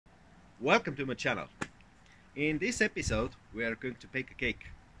Welcome to my channel. In this episode we are going to bake a cake,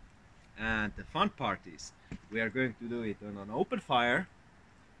 and the fun part is we are going to do it on an open fire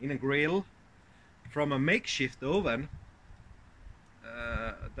in a grill from a makeshift oven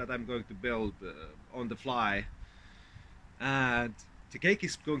that I'm going to build on the fly. And the cake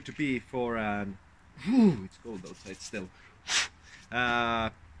is going to be for an it's cold outside still. Yeah,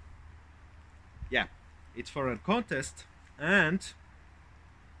 it's for a contest, and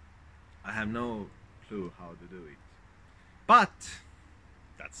I have no clue how to do it, but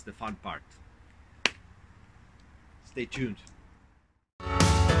that's the fun part. Stay tuned.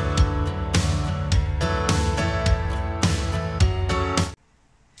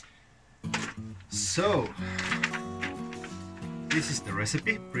 So, this is the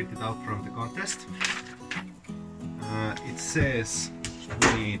recipe printed out from the contest. It says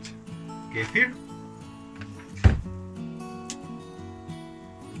we need kefir,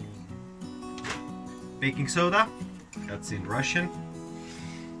 baking soda, that's in Russian.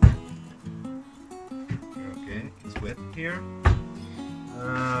 Okay, it's wet here.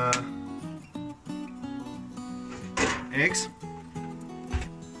 Eggs,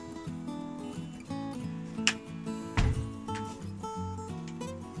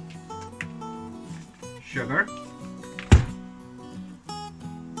 sugar,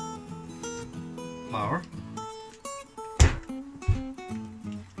 flour,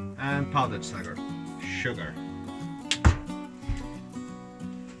 and powdered sugar.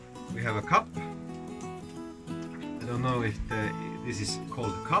 We have a cup. I don't know if this is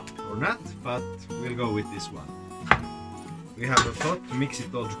called a cup or not, but we'll go with this one. We have a pot to mix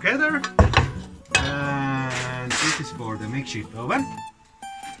it all together, and this is for the makeshift oven.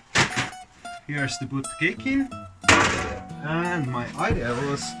 Here's to put the cake in, and my idea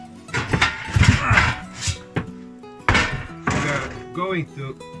was we're going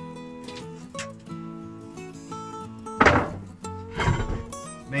to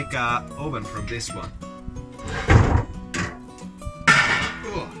make a oven from this one.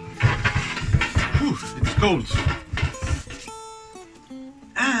 Whew, it's cold.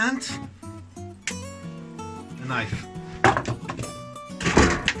 And a knife.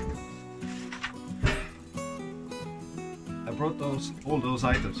 I brought all those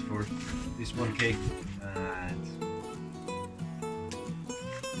items for this one cake, and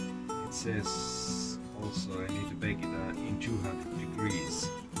it says also I need to bake it in 200 degrees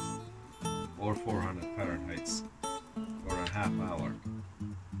or 400 Fahrenheit for a half hour.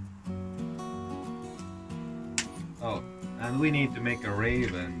 Oh, and we need to make a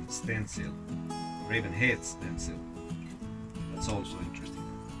raven head stencil. That's also interesting.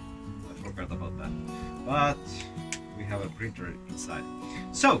 I forgot about that. But we have a printer inside.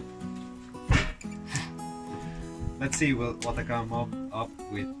 So, let's see what I come up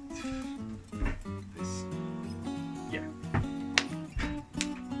with this. Yeah.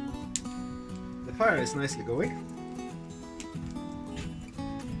 The fire is nicely going.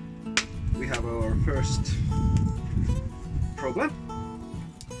 We have our first problem.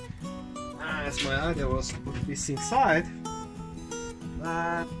 As my idea was to put this inside,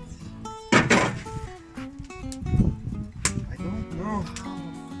 but I don't know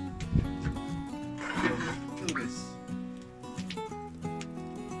how to do this.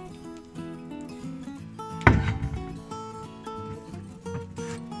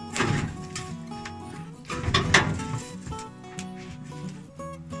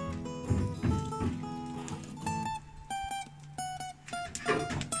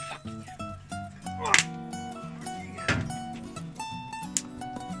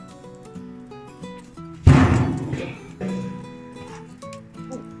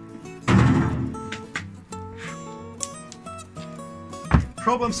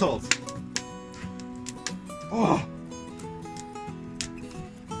 Problem solved. Oh.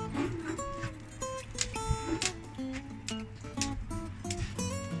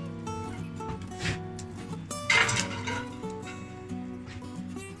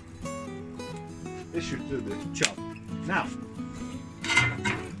 This should do the job. Now,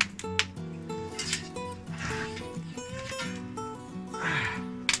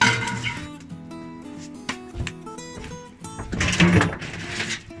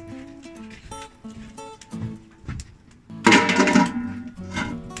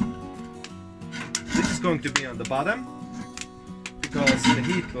 going to be on the bottom because the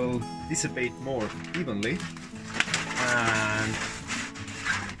heat will dissipate more evenly, and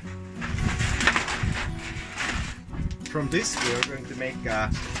from this we are going to make a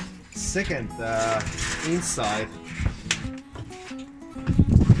second inside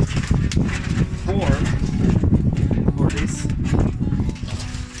form for this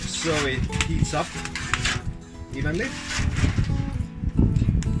so it heats up evenly.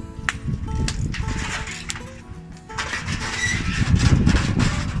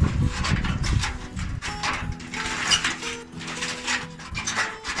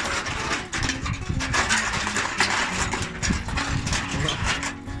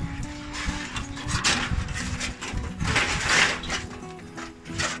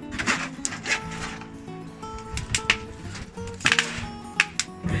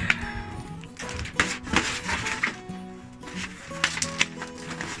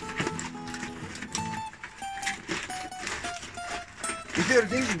 If you're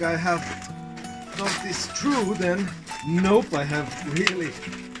thinking I have thought this through, then nope, I have really.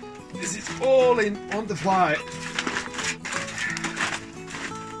 This is all in on the fly.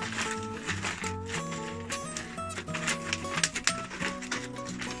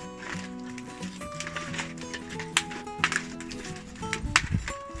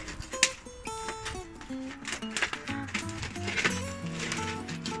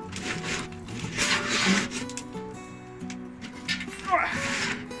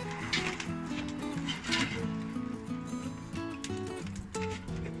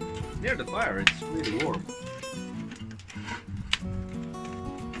 Near the fire, it's really warm.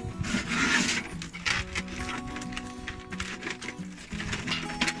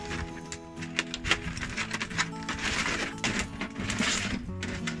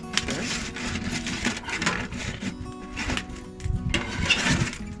 Okay.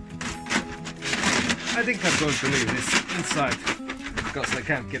 I think I'm going to leave this inside because I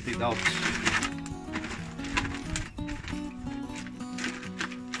can't get it out.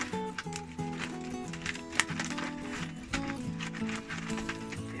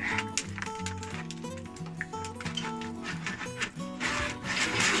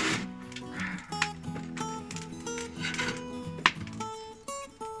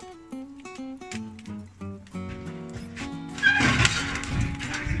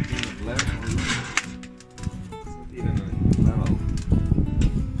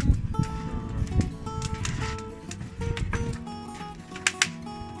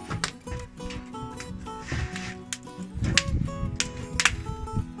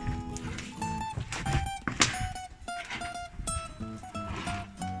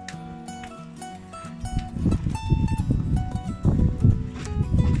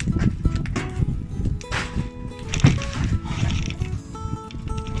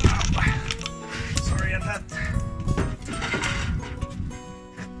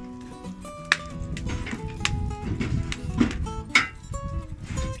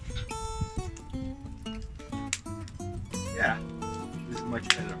 Yeah, this is much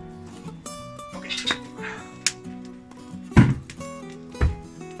better. Okay.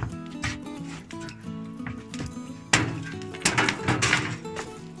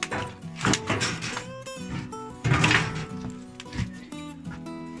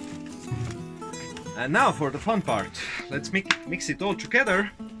 And now for the fun part. Let's mix it all together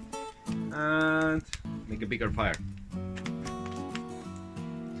and make a bigger fire.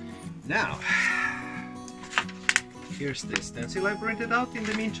 Now, here's the stencil I printed out in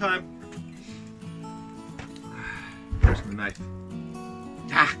the meantime. Here's my knife.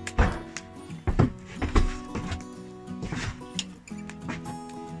 Ah.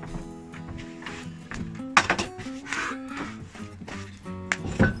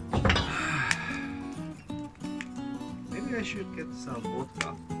 Maybe I should get some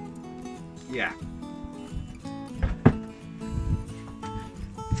vodka. Yeah.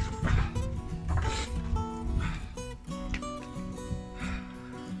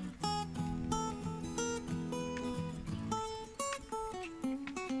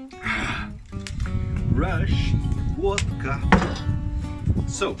 Rush vodka.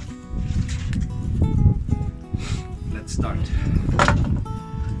 So let's start.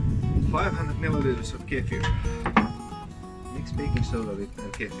 500 milliliters of kefir. Mix baking soda with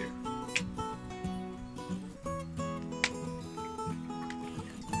kefir.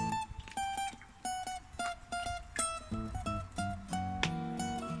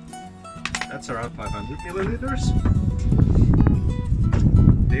 That's around 500 milliliters.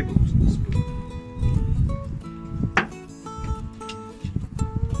 Tablespoon.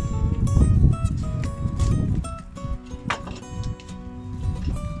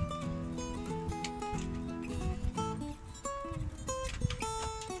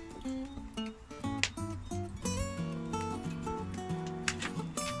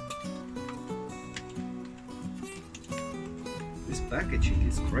 This packaging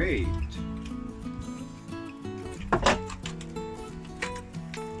is great.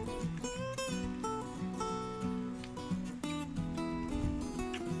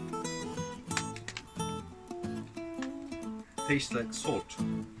 tastes like salt.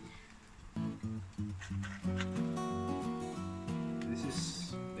 This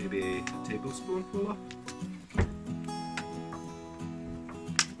is maybe a tablespoonful of.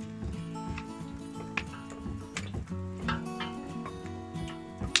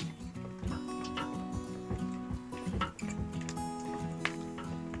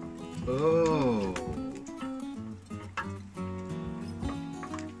 Oh.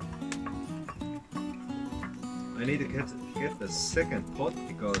 I need to get the second pot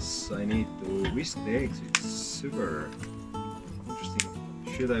because I need to whisk the eggs. It's super interesting.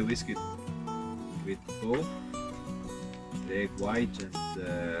 Should I whisk it with both the egg white and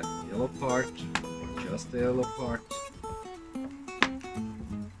the yellow part, or just the yellow part?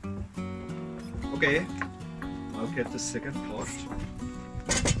 Okay, I'll get the second pot.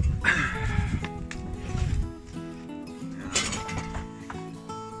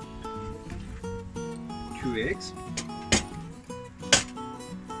 Two eggs.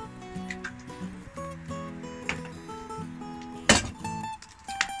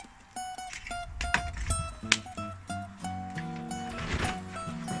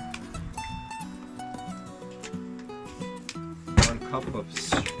 One cup of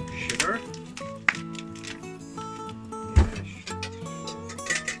sugar.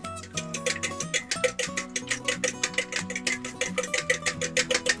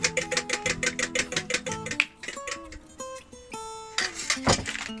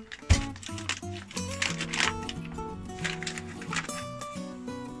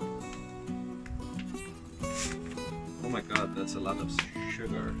 Oh my god, that's a lot of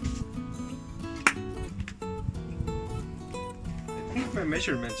sugar. I think my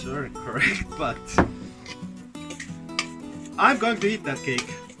measurements aren't correct, but I'm going to eat that cake.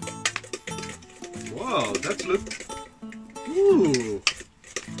 Whoa, that looks... Ooh!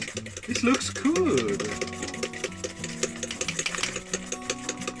 This looks good!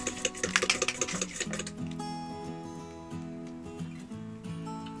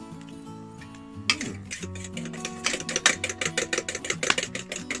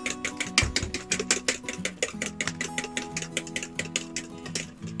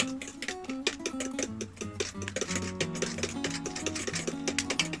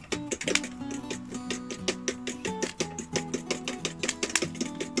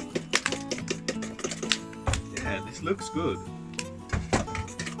 This looks good.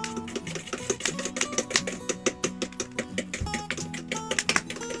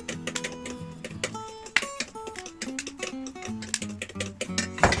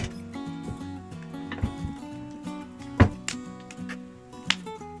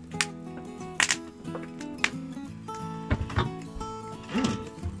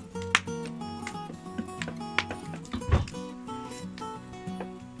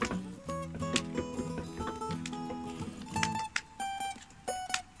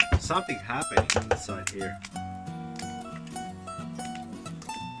 Something happening inside here.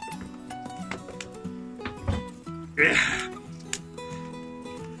 Yeah.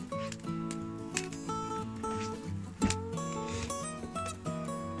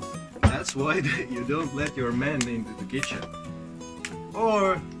 That's why you don't let your men into the kitchen.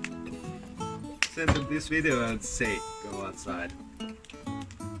 Or send them this video and say, go outside.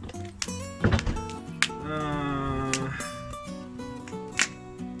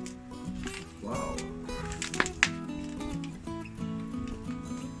 Wow.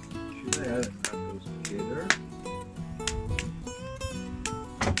 Should I add those together?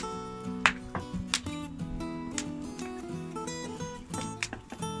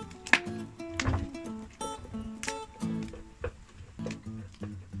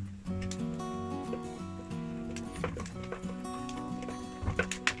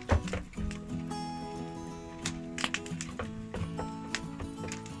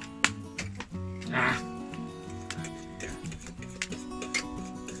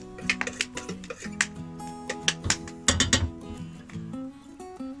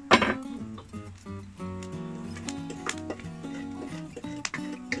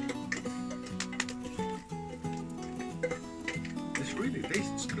 This really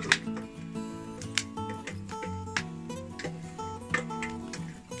tastes good.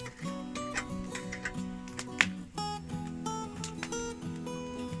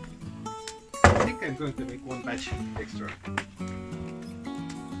 I think I'm going to make one batch extra.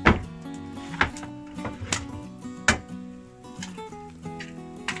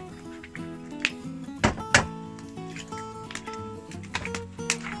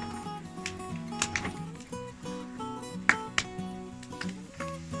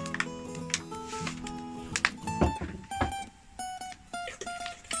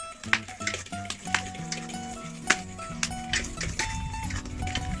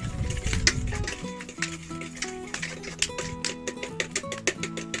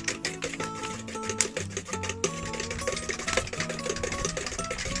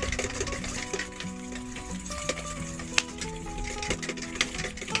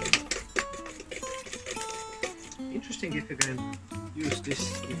 think if you can use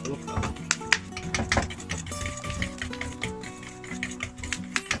this with vodka.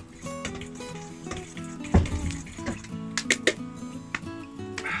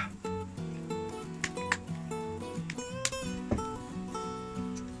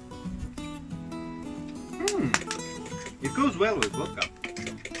 It goes well with vodka.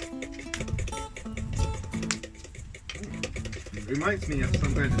 Reminds me of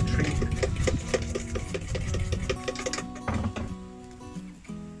some kind of drink.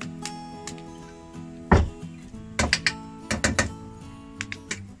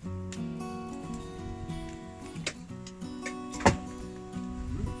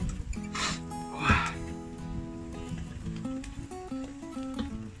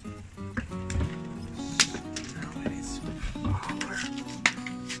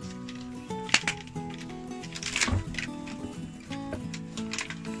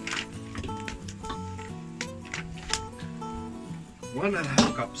 One and a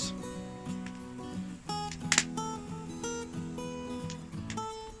half cups.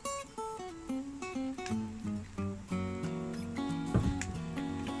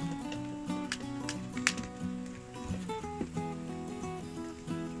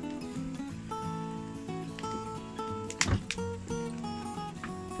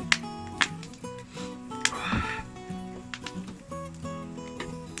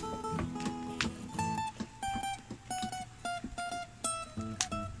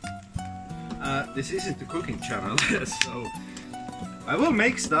 This isn't the cooking channel, so I will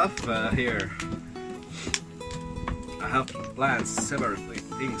make stuff here. I have planned several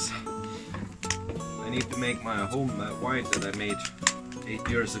things. I need to make my home wine that I made 8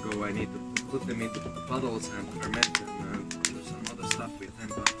 years ago. I need to put them into bottles and ferment them and do some other stuff with them,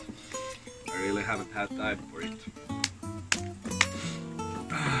 but I really haven't had time for it.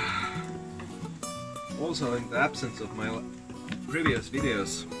 Also, in the absence of my previous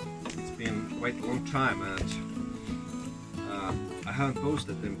videos, it's been quite a long time, and I haven't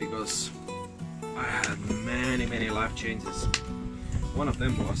posted them because I had many life changes. One of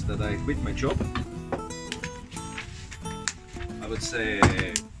them was that I quit my job. I would say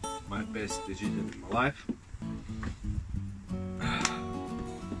my best decision in my life.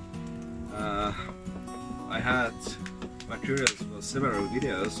 I had materials for several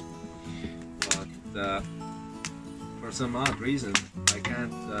videos, but for some odd reason I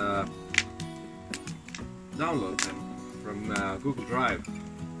can't download them from Google Drive.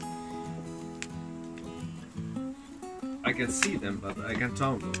 I can see them, but I can't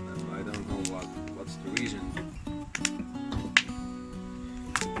download them. I don't know what's the reason.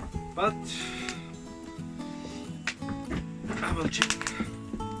 But I will check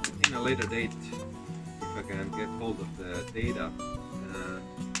in a later date if I can get hold of the data,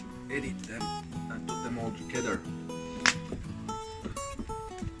 edit them and put them all together.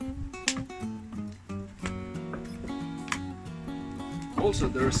 Also,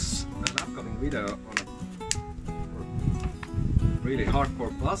 there's an upcoming video on a really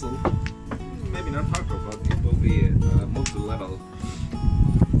hardcore puzzle. Maybe not hardcore, but it will be a multi-level.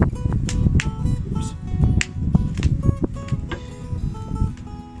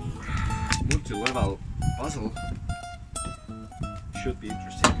 Multi-level puzzle. Should be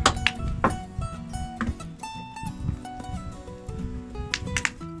interesting.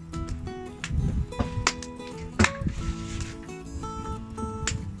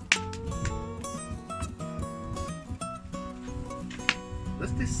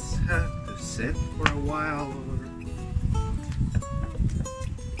 Does this have to sit for a while, or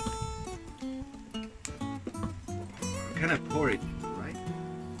can I pour it right?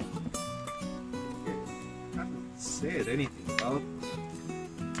 Okay. I haven't said anything about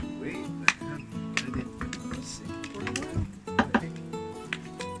the way I have let it sit for a while, I think.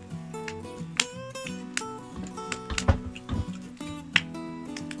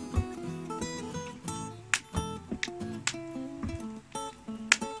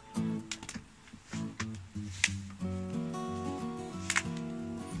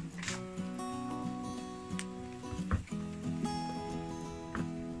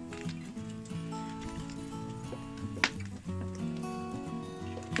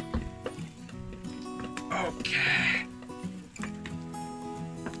 Okay.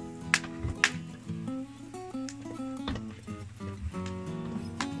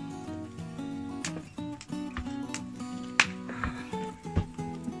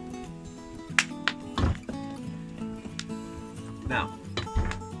 Now,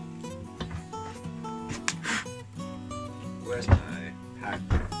 where's my pack?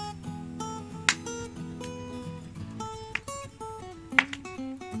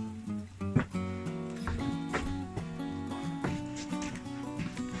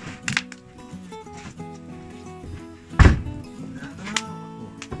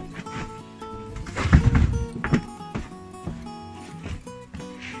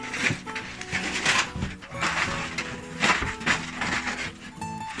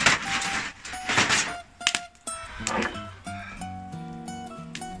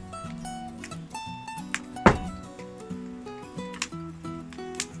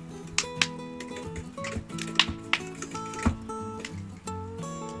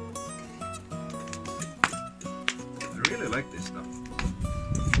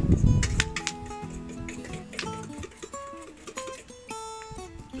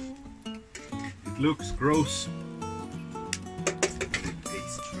 looks gross. It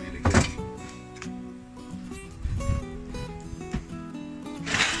tastes really good.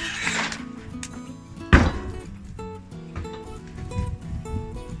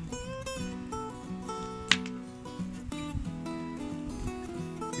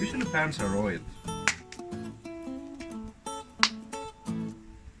 Usually pans are oiled.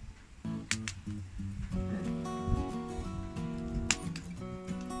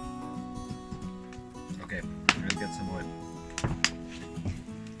 Okay, I'll get some oil.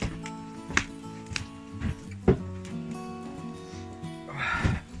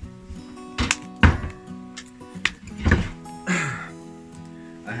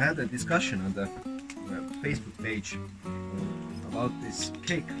 I had a discussion on the Facebook page about this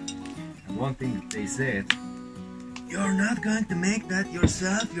cake, and one thing that they said, you're not going to make that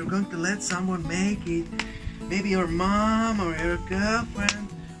yourself, you're going to let someone make it, maybe your mom or your girlfriend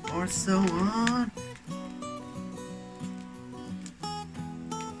or so on.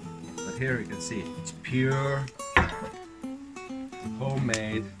 But here you can see it's pure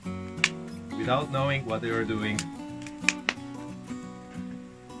homemade without knowing what they are doing.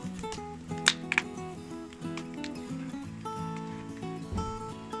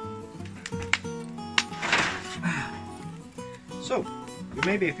 So, you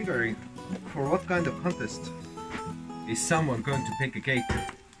may be figuring, for what kind of contest is someone going to pick a cake?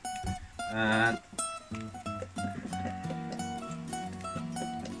 And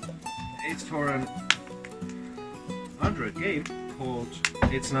it's for an Android game called,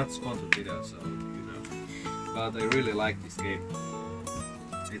 it's not sponsored video, so you know, but I really like this game.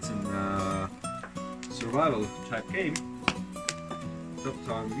 It's a survival type game,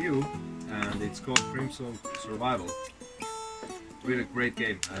 top-down view, and it's called Crimson Survival. Really great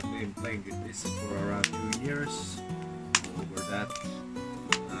game. I've been playing this for around 2 years, over that,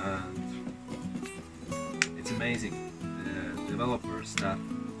 and it's amazing. The developer staff,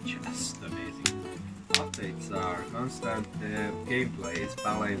 just amazing. Updates are constant, the gameplay is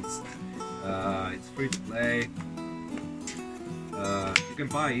balanced, it's free to play. You can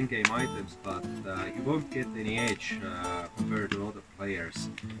buy in-game items, but you won't get any edge compared to other players.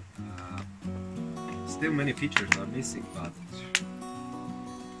 Still many features are missing, but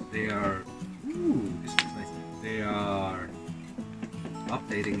they are, this looks nice. They are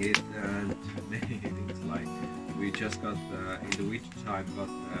updating it, and many things, like we just got in the winter time got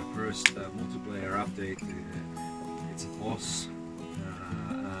the first multiplayer update. It's a boss,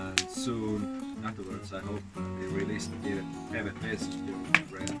 and soon afterwards I hope they release the PvP system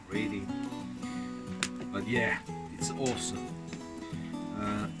rating. But yeah, it's awesome.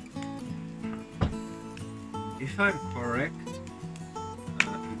 If I'm correct,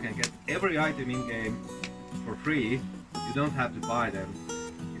 you can get every item in game for free. You don't have to buy them,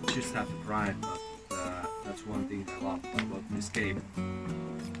 you just have to grind. But that's one thing I love about this game.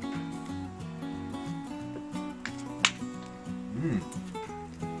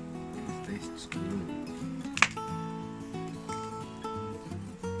 This tastes good.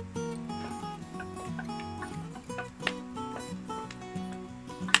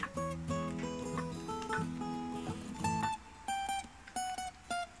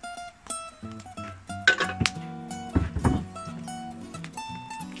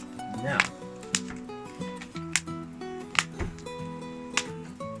 Now,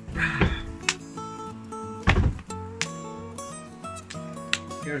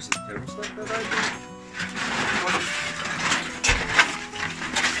 here's the thermostat that I did.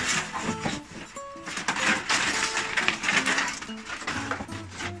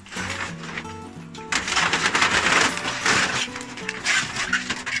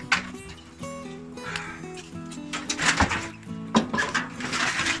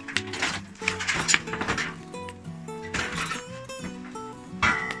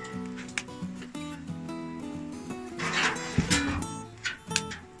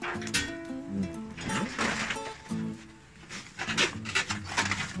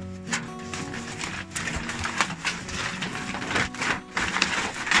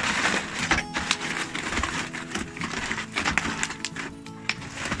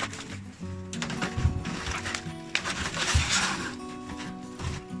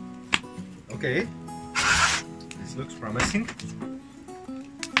 Okay, this looks promising.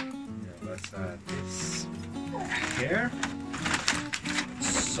 Yeah, let's add this here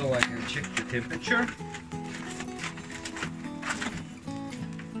so I can check the temperature.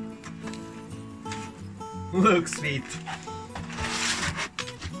 Looks sweet.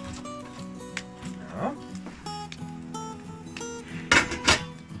 Now,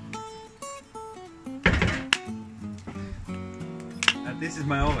 and this is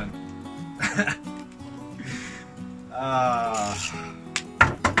my oven. I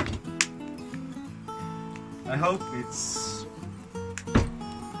hope it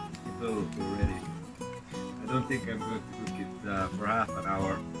will be ready. I don't think I'm going to cook it for half an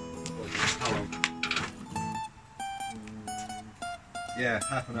hour. How long? Yeah,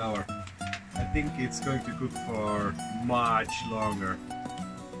 half an hour. I think it's going to cook for much longer.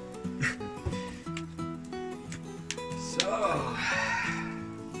 So,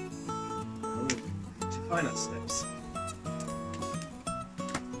 to final steps.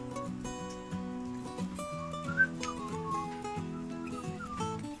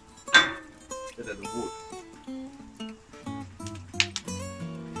 The wood.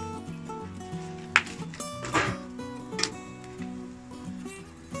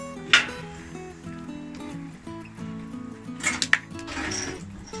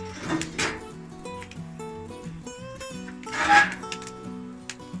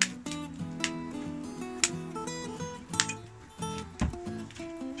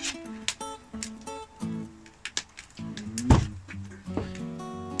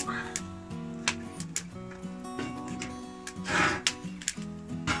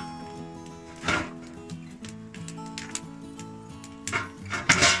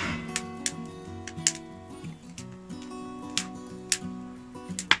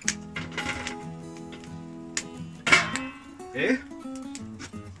 Okay.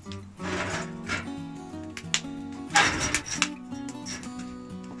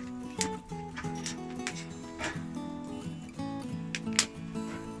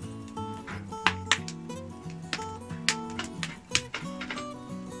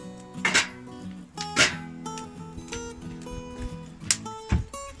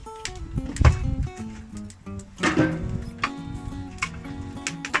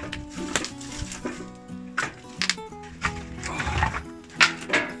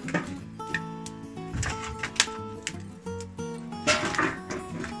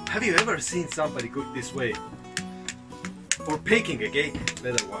 Have you ever seen somebody cook this way? Or baking a cake,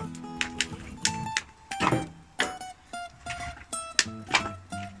 better one.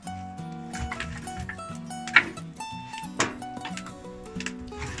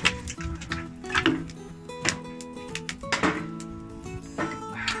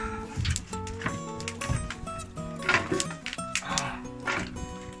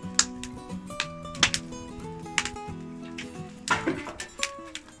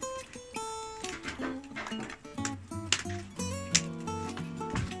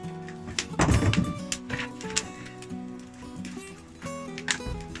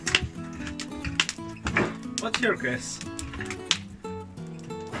 What's your guess?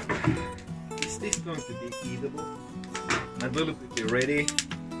 Is this going to be eatable? And will it be ready?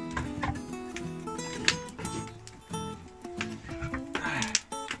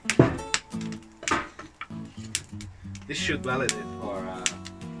 This should validate for a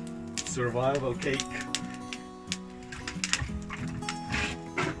survival cake.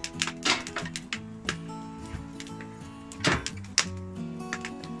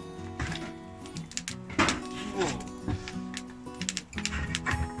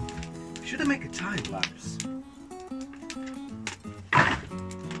 Should I make a time lapse?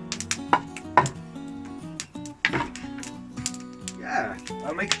 Yeah,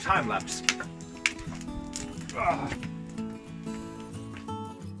 I'll make a time lapse.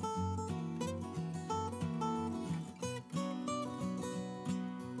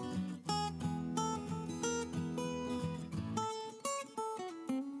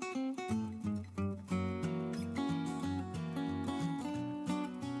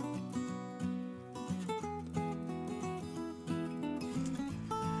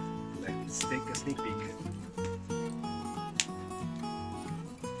 Let's take a sneak peek.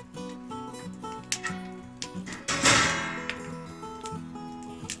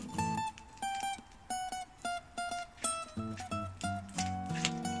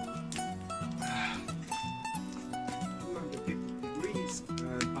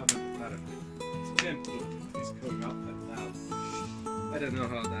 I don't know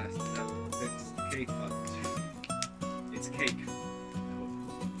how that affects the cake, but it's cake. I hope.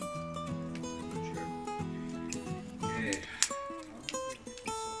 I'm not sure. Okay.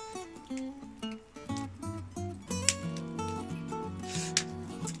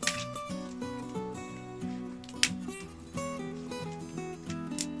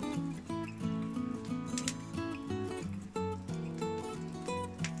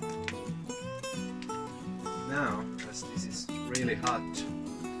 Now, as this is really hot,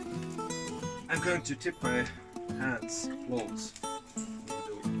 I'm going to dip my hands close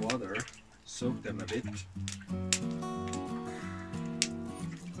into water, soak them a bit.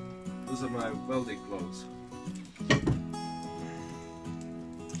 Those are my welding clothes.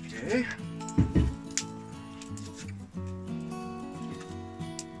 Okay.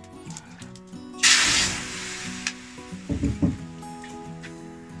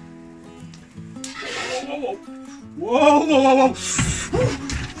 Whoa, whoa, whoa, whoa, whoa.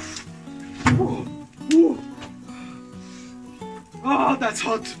 Whoa. Oh, that's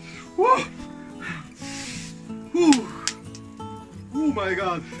hot. Whoa. Whew. Oh my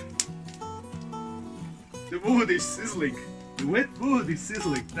god. The wood is sizzling. The wet wood is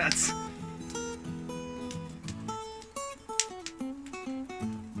sizzling. That's...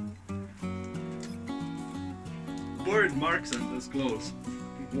 burn marks on those clothes.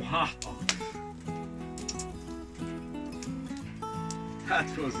 Wow.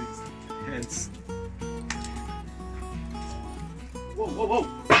 That was intense. Whoa, whoa, whoa!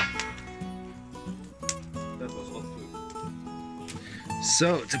 That was hot too.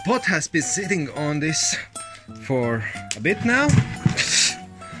 So the pot has been sitting on this for a bit now.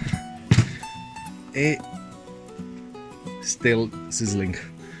 Still sizzling.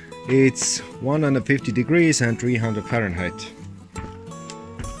 It's 150 degrees and 300 Fahrenheit.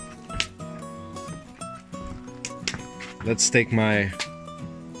 Let's take my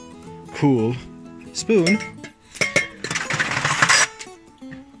cool spoon.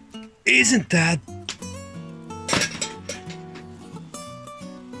 Isn't that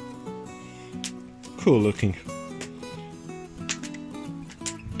cool looking?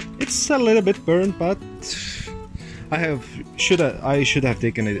 It's a little bit burnt, but I should have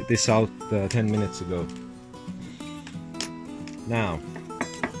taken this out 10 minutes ago. Now,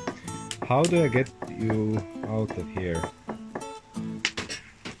 how do I get you out of here?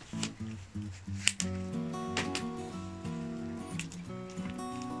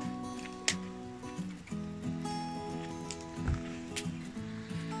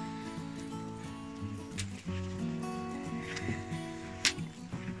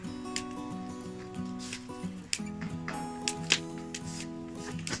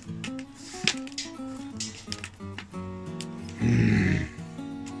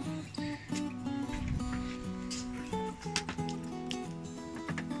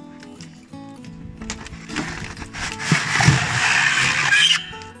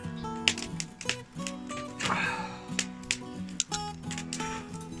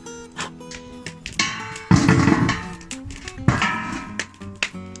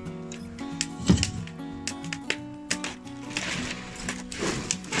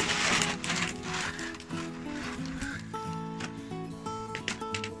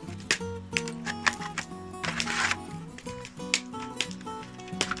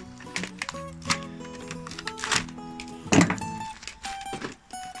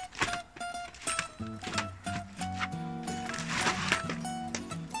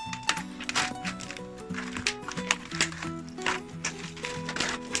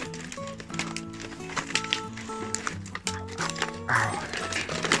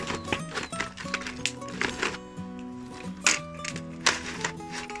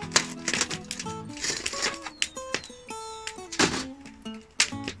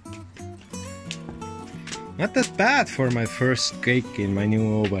 Not that bad for my first cake in my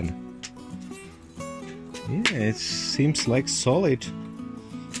new oven. Yeah, it seems like solid.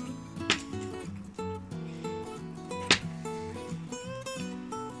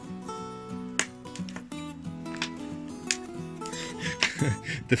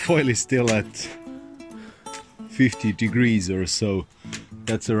 The foil is still at 50 degrees or so.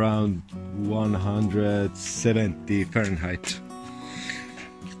 That's around 170 Fahrenheit.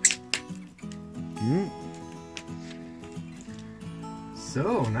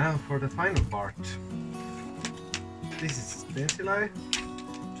 So now for the final part. This is stencil I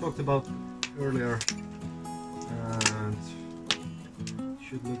talked about earlier, and it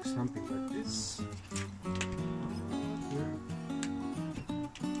should look something like this.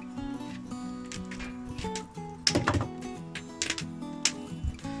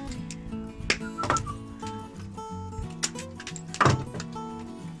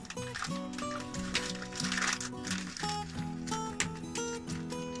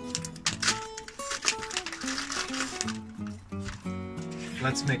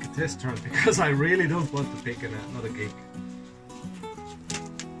 Let's make a test run, because I really don't want to pick another cake.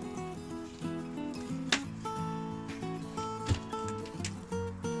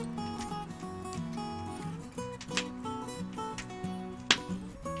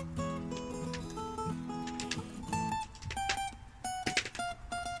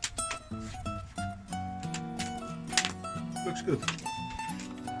 Looks good.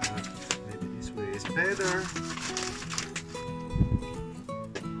 Maybe this way is better.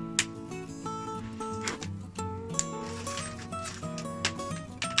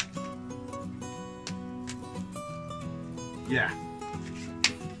 Yeah.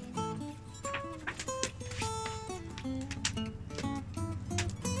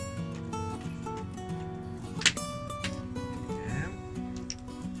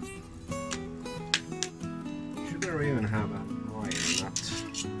 Should there even have an iron nut?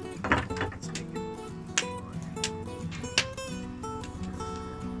 Let's make it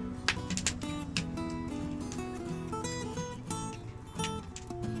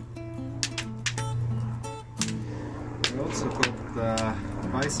I also got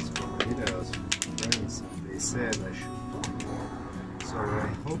advices from videos from friends, and they said I should. So I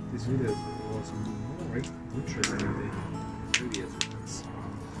hope this video was more interesting than the previous ones.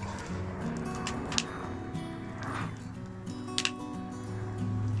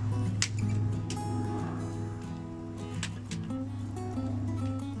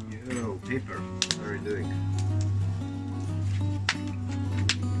 Yo, paper, what are you doing?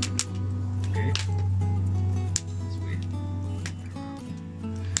 Okay. Sweet.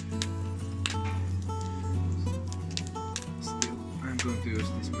 Still, I'm going to use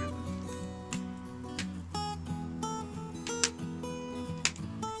this method.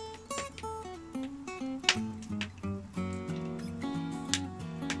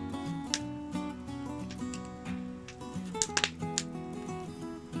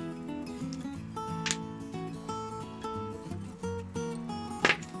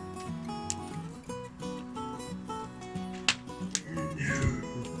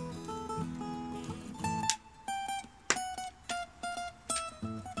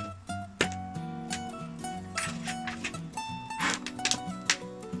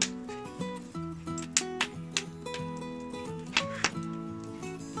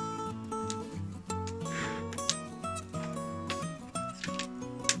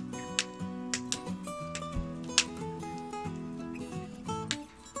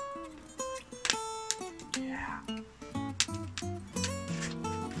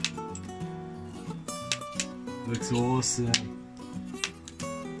 Looks awesome.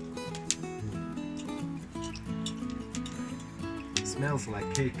 Smells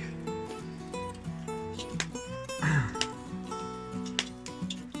like cake.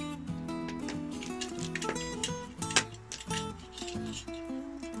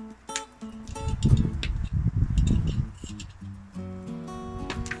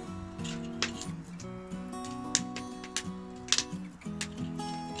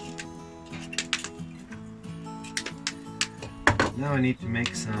 Now I need to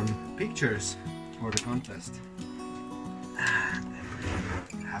make some pictures for the contest.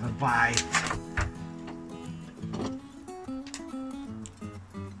 Have a bite.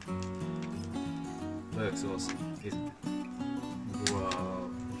 Looks awesome, isn't it? Whoa.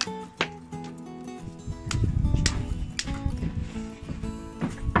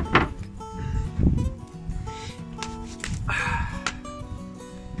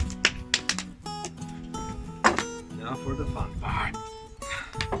 Now for the fun part.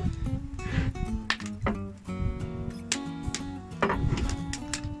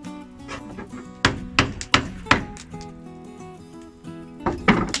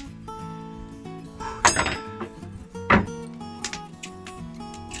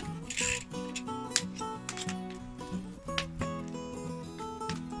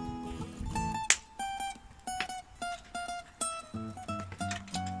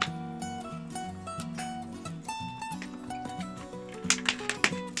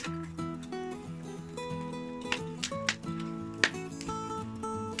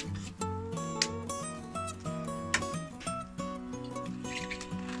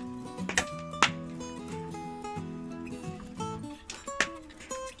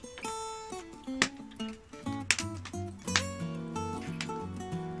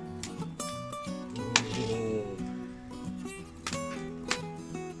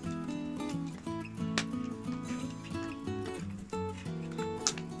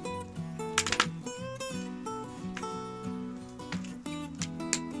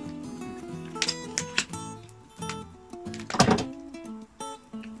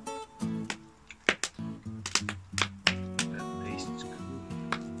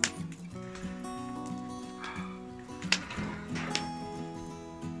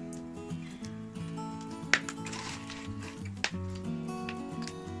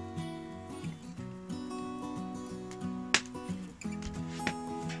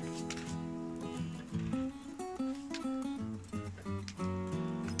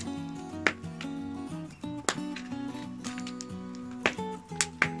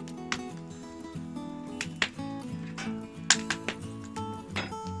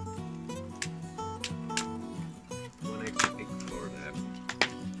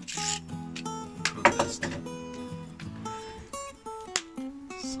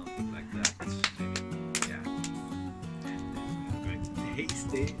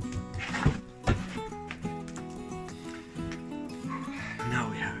 tasty. Now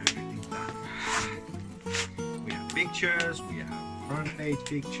we have everything done. We have pictures, we have front page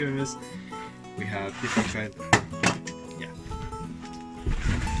pictures, we have different kind of, yeah.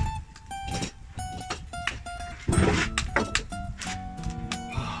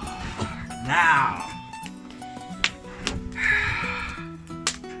 Now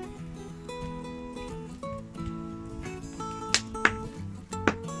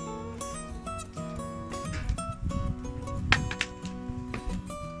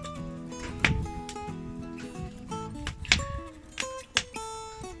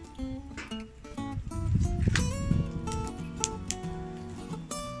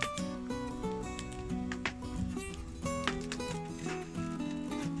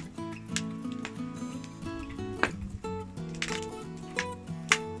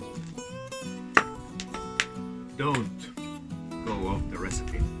don't go off the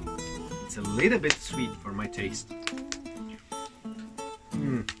recipe. It's a little bit sweet for my taste.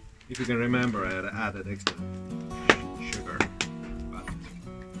 If you can remember, I had added extra sugar, but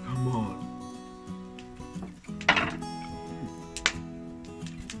come on.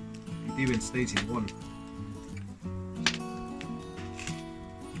 It even stays in one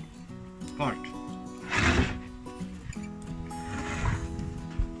part.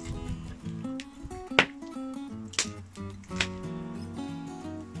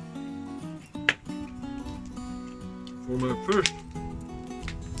 For my first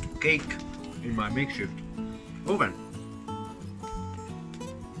cake in my makeshift oven.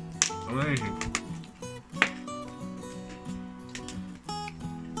 Amazing.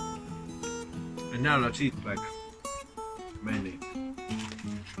 And now let's eat like many.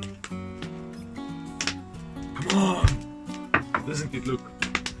 Come on! Doesn't it look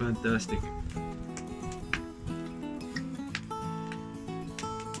fantastic?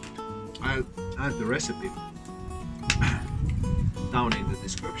 I'll add the recipe down in the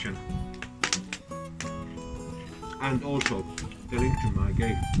description, and also the link to my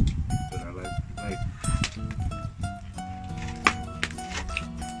cake that I like to make.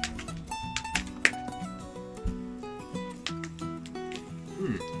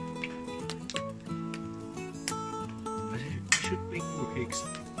 I should make more cakes.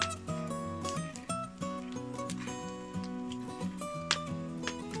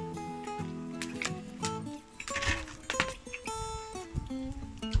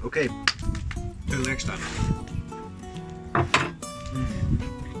 Okay, till next time.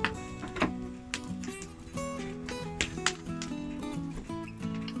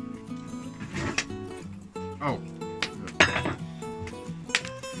 Oh.